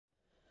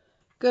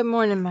Good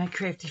morning, my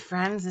crafty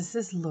friends. This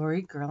is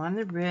Lori, Girl on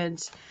the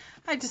Ridge.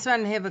 I just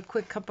wanted to have a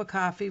quick cup of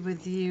coffee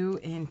with you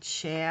and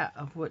chat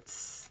of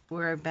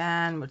where I've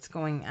been, what's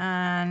going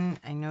on.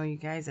 I know you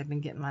guys, I've been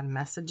getting a lot of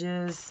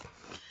messages.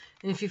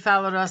 And if you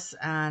followed us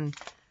on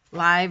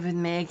live with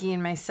Maggie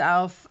and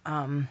myself,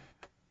 I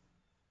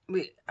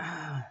think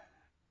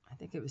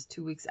it was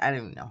 2 weeks, I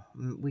don't know,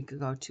 a week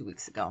ago, 2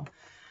 weeks ago.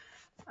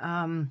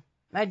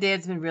 My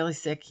dad's been really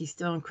sick. He's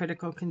still in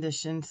critical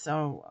condition,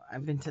 so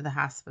I've been to the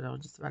hospital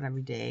just about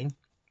every day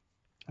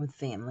with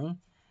family.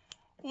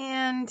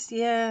 And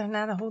yeah,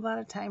 not a whole lot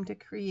of time to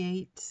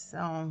create.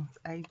 So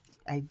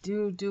I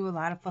do a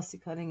lot of fussy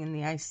cutting in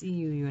the ICU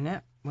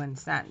unit when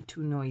it's not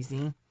too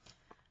noisy.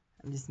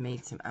 I just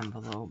made some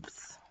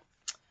envelopes.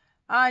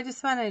 I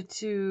just wanted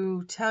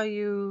to tell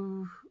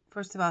you,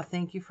 first of all,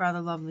 thank you for all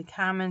the lovely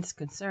comments,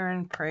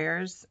 concern,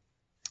 prayers.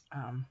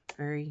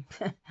 Very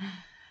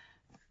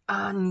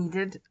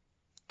needed.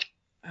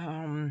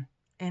 And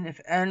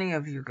if any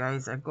of you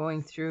guys are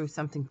going through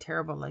something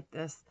terrible like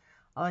this,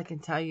 all I can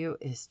tell you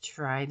is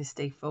try to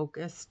stay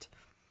focused.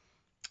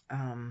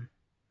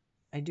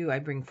 I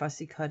bring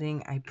fussy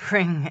cutting. I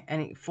bring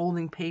any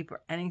folding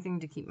paper, anything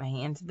to keep my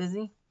hands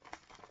busy.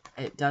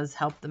 It does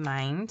help the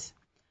mind.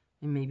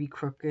 It may be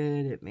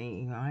crooked. It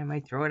may, I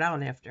might throw it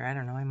out after. I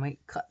don't know. I might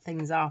cut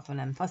things off when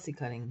I'm fussy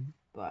cutting.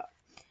 But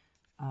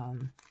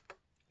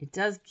it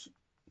does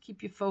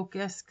keep you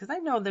focused. Because I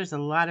know there's a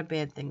lot of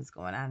bad things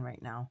going on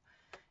right now.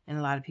 And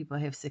a lot of people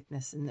have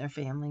sickness in their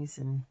families.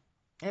 And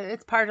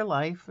it's part of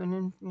life.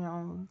 And,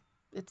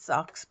 it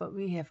sucks. But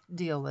we have to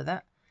deal with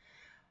it.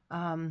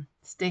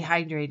 Stay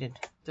hydrated.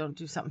 Don't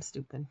do something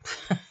stupid.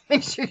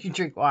 Make sure you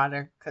drink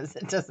water because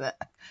it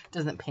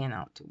doesn't pan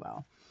out too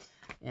well.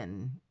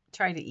 And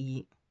try to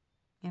eat,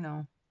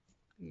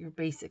 your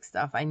basic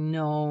stuff. I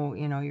know,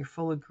 you're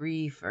full of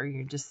grief or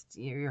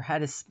your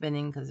head is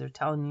spinning because they're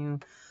telling you,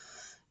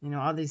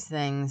 all these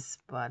things.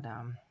 But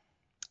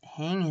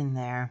hang in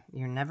there.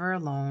 You're never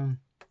alone.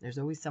 There's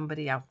always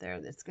somebody out there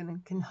that's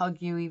can hug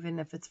you even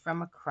if it's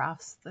from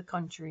across the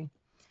country.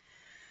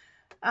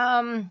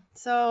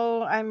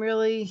 So I'm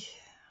really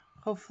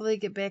hopefully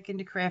get back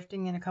into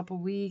crafting in a couple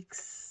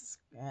weeks.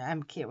 I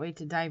can't wait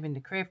to dive into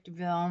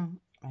Craftyville.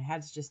 My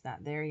head's just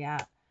not there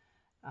yet.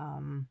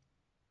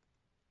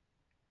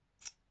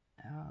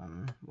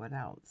 What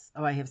else?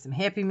 Oh, I have some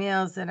Happy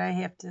Meals that I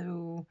have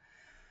to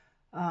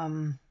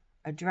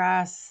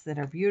address that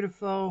are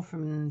beautiful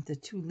from the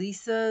two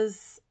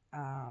Lisas.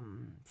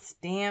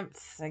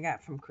 Stamps I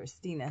got from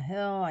Christina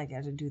Hill. I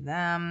got to do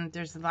them.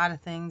 There's a lot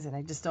of things, and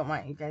I just don't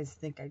want you guys to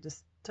think I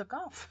just took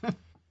off.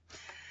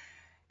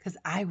 Because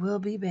I will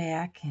be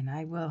back, and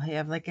I will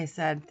have, like I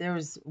said, there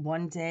was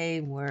one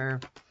day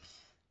where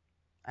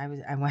I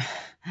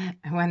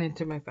went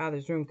into my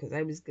father's room because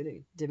I was going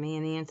to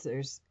demand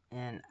answers,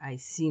 and I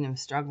seen him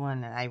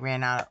struggling, and I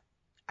ran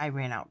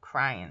out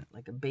crying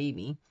like a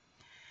baby,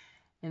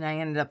 and I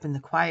ended up in the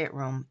quiet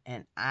room,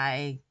 and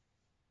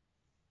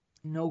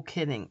no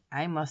kidding,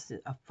 I must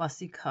have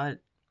fussy cut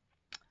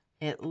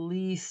at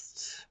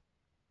least,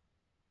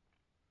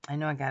 I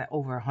know I got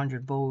over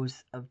 100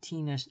 bows of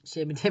Tina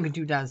Shabby Dabby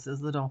Doodads,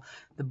 the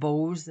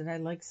bows that I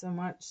like so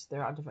much.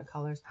 They're all different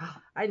colors.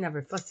 I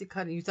never fussy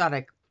cut. You thought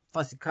I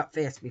fussy cut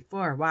fast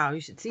before. Wow,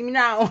 you should see me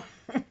now.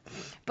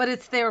 But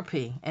it's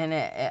therapy, and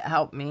it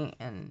helped me,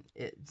 and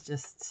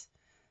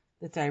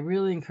I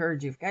really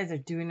encourage you. If you guys are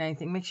doing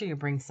anything, make sure you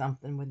bring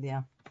something with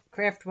you.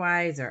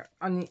 Craft-wise or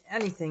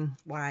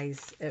anything-wise,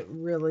 it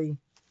really,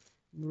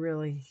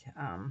 really,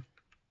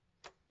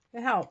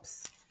 it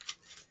helps.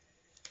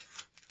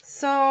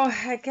 So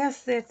I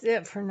guess that's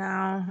it for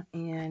now.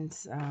 And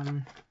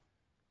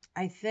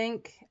I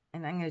think,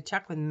 and I'm going to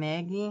check with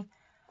Maggie,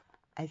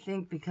 I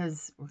think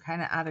because we're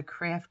kind of out of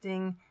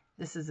crafting,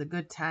 this is a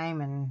good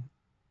time. And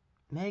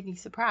Maggie,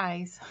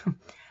 surprise.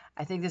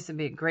 I think this would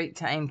be a great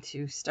time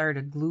to start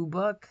a glue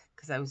book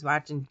because I was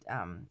watching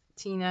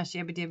Tina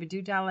Shabby Dabby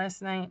Doodah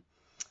last night.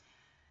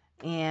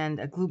 And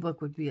a glue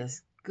book would be a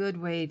good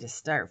way to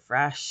start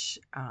fresh.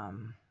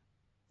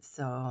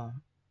 So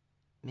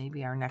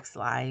maybe our next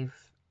live,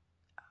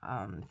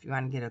 if you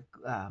want to get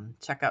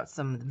check out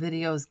some of the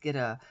videos, get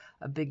a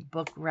big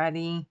book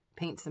ready,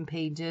 paint some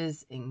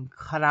pages, and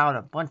cut out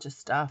a bunch of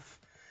stuff.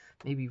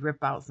 Maybe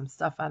rip out some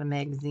stuff out of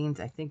magazines.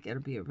 I think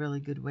it'll be a really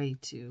good way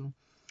to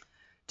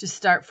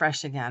start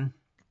fresh again.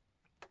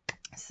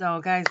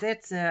 So, guys,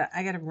 that's it.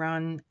 I got to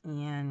run,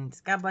 and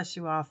God bless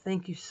you all.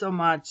 Thank you so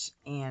much,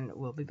 and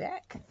we'll be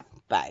back.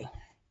 Bye.